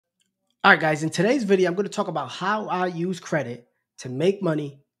All right, guys, in today's video, I'm going to talk about how I use credit to make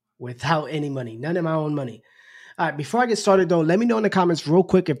money without any money, none of my own money. All right, before I get started though, let me know in the comments real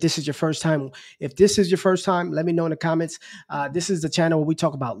quick if this is your first time. If this is your first time, let me know in the comments. This is the channel where we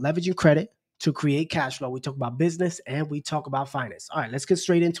talk about leveraging credit to create cash flow. We talk about business and we talk about finance. All right, let's get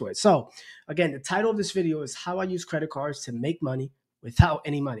straight into it. So, again, the title of this video is how I use credit cards to make money without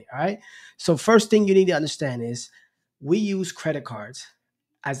any money. All right. So, first thing you need to understand is we use credit cards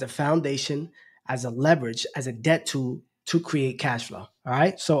as a foundation, as a leverage, as a debt tool to create cash flow. All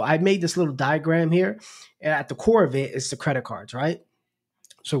right. So I made this little diagram here. And at the core of it is the credit cards, right?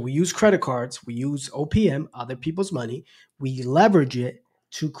 So we use credit cards, we use OPM, other people's money, we leverage it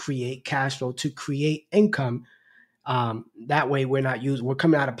to create cash flow, to create income. That way we're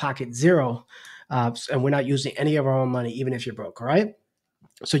coming out of pocket zero, and we're not using any of our own money, even if you're broke. All right.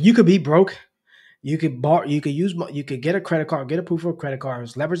 So you could be broke, you could borrow, you could get a credit card, get a proof of credit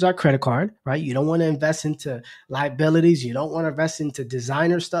cards, leverage our credit card, right? You don't want to invest into liabilities. You don't want to invest into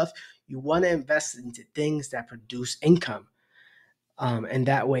designer stuff. You want to invest into things that produce income. And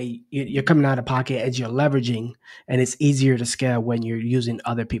that way you're coming out of pocket as you're leveraging, and it's easier to scale when you're using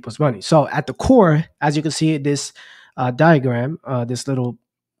other people's money. So at the core, as you can see in this diagram, this little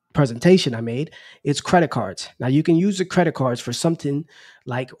presentation I made, it's credit cards. Now you can use the credit cards for something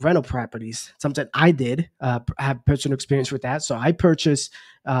like rental properties, something I did. I have personal experience with that. So I purchased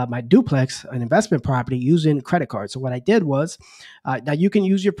my duplex, an investment property, using credit cards. So what I did was, now you can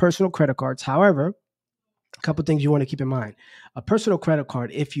use your personal credit cards. However, a couple things you want to keep in mind. A personal credit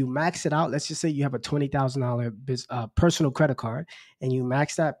card, if you max it out, let's just say you have a $20,000 personal credit card and you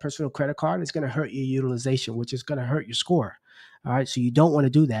max that personal credit card, it's going to hurt your utilization, which is going to hurt your score. All right. So you don't want to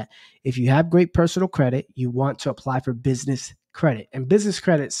do that. If you have great personal credit, you want to apply for business credit. And business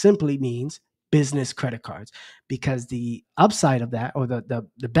credit simply means business credit cards, because the upside of that, or the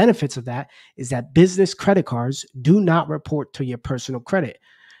benefits of that, is that business credit cards do not report to your personal credit.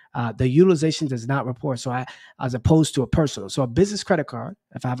 The utilization does not report. So as opposed to a personal. So a business credit card,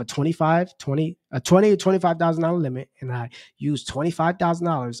 if I have a 20 or $25,000 limit, and I use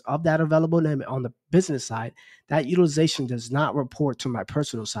 $25,000 of that available limit on the business side, that utilization does not report to my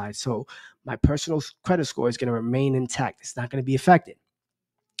personal side. So my personal credit score is going to remain intact. It's not going to be affected.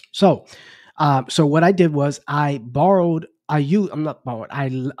 So, so what I did was I borrowed, I used, I'm not borrowed, I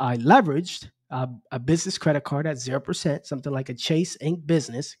leveraged a business credit card at 0%, something like a Chase Inc.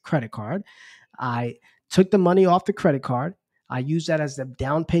 business credit card. I took the money off the credit card. I used that as the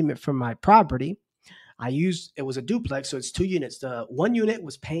down payment for my property. It was a duplex, so it's two units. The one unit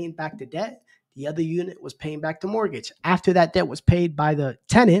was paying back the debt. The other unit was paying back the mortgage. After that debt was paid by the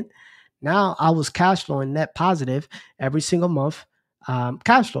tenant, now I was cash flowing net positive every single month.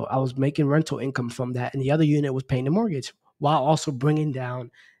 Cash flow. I was making rental income from that, and the other unit was paying the mortgage while also bringing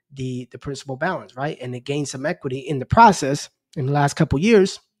down the principal balance, right? And it gained some equity in the process. In the last couple of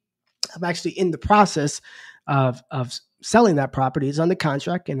years, I'm actually in the process of selling that property. It's under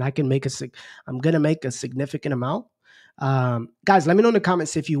contract, and I'm gonna make a significant amount. Guys, let me know in the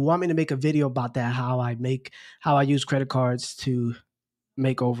comments if you want me to make a video about that. How I use credit cards to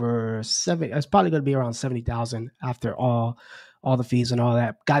make over seven. It's probably going to be around 70,000 after all the fees and all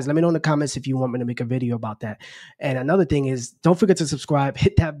that. Guys, let me know in the comments if you want me to make a video about that. And another thing is, don't forget to subscribe,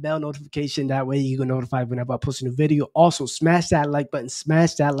 hit that bell notification. That way you get notified whenever I post a new video. Also, smash that like button.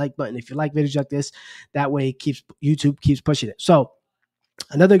 Smash that like button if you like videos like this. That way YouTube keeps pushing it. So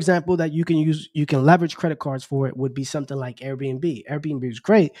another example that you can leverage credit cards for it would be something like Airbnb. Airbnb is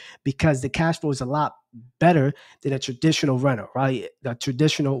great because the cash flow is a lot better than a traditional renter, right? The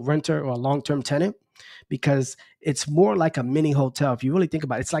traditional renter or long-term tenant, because it's more like a mini hotel. If you really think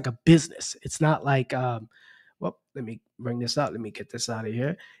about it, it's like a business. It's not like, well, let me bring this out. Let me get this out of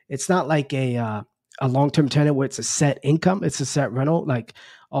here. It's not like a long-term tenant where it's a set income, it's a set rental. Like,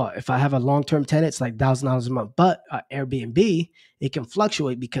 oh, if I have a long-term tenant, it's like $1,000 a month. But Airbnb, it can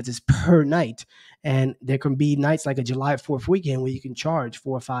fluctuate because it's per night, and there can be nights like a July 4th weekend where you can charge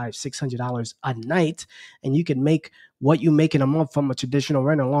 $400, $500, $600 a night, and you can make what you make in a month from a traditional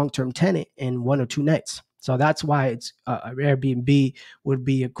renter, long-term tenant, in 1 or 2 nights. So that's why it's Airbnb would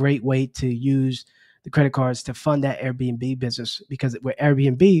be a great way to use the credit cards to fund that Airbnb business, because with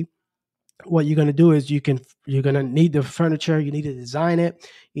Airbnb, what you're going to do is you're going to need the furniture, you need to design it,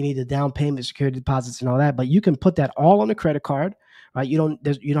 you need the down payment, security deposits, and all that. But you can put that all on a credit card, right? You don't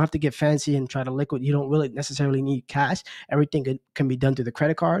have to get fancy and try to liquid. You don't really necessarily need cash. Everything can be done through the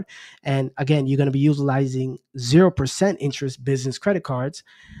credit card. And again, you're going to be utilizing 0% interest business credit cards,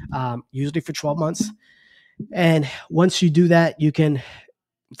 usually for 12 months. And once you do that, you can,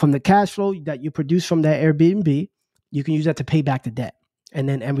 from the cash flow that you produce from that Airbnb, you can use that to pay back the debt. and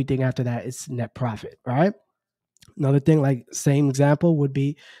then everything after that is net profit. All right. Another thing, like same example, would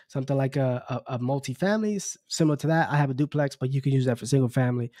be something like a multifamily, similar to that. I have a duplex, but you can use that for single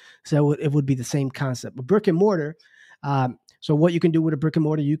family. So it would be the same concept. But brick and mortar. So what you can do with a brick and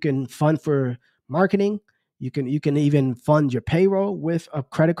mortar, you can fund for marketing. You can even fund your payroll with a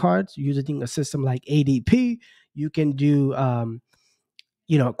credit card using a system like ADP. You can do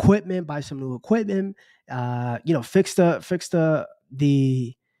equipment, buy some new equipment, fix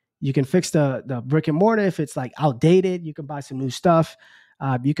the you can fix the brick and mortar if it's like outdated. You can buy some new stuff.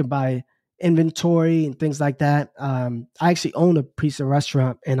 You can buy inventory and things like that. I actually own a pizza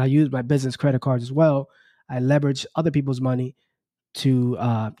restaurant and I use my business credit cards as well. I leverage other people's money to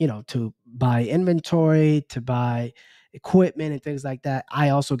buy inventory, to buy equipment and things like that. I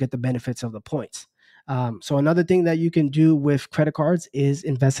also get the benefits of the points. So another thing that you can do with credit cards is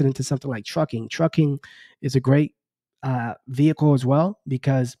invest it into something like trucking. Trucking is a great vehicle as well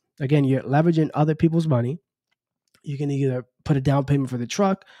because again, you're leveraging other people's money. You can either put a down payment for the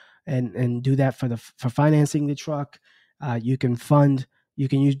truck and do that for financing the truck. You can fund. You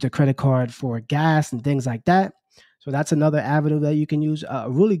can use the credit card for gas and things like that. So that's another avenue that you can use. A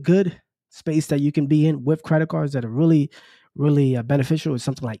really good space that you can be in with credit cards that are really beneficial is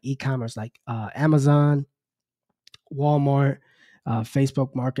something like e-commerce, like Amazon, Walmart,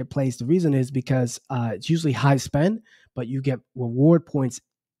 Facebook Marketplace. The reason is because it's usually high spend, but you get reward points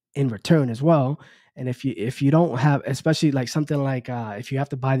in return as well. And if you don't have, especially like something like if you have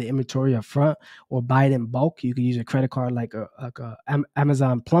to buy the inventory up front or buy it in bulk, you can use a credit card like a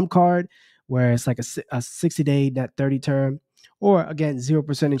Amazon Plum card, where it's like a 60-day net 30 term, or again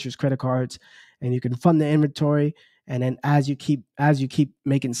 0% interest credit cards, and you can fund the inventory. And then as you keep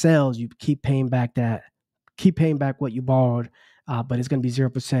making sales, you keep paying back what you borrowed, but it's going to be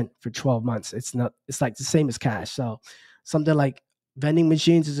 0% for 12 months. It's like the same as cash. So something like vending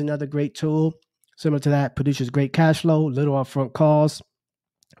machines is another great tool. Similar to that, produces great cash flow, little upfront costs,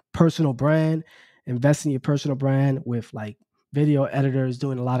 personal brand, invest in your personal brand with like video editors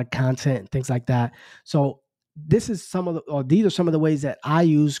doing a lot of content and things like that. So these are some of the ways that I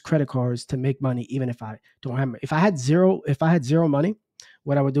use credit cards to make money, even if I don't have, if I had zero money,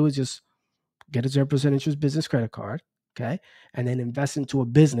 what I would do is just get a 0% interest business credit card. Okay. And then invest into a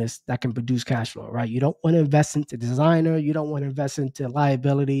business that can produce cash flow, right? You don't want to invest into designer. You don't want to invest into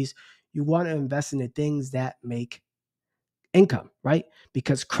liabilities. You want to invest into things that make income, right?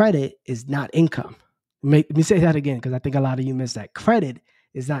 Because credit is not income. Let me say that again, because I think a lot of you miss that. Credit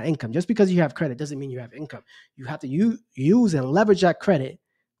is not income. Just because you have credit doesn't mean you have income. You have to use and leverage that credit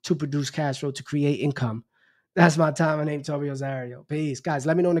to produce cash flow, to create income. That's my time. My name is Tobi Rosario. Peace. Guys,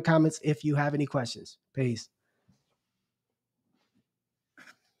 let me know in the comments if you have any questions. Peace.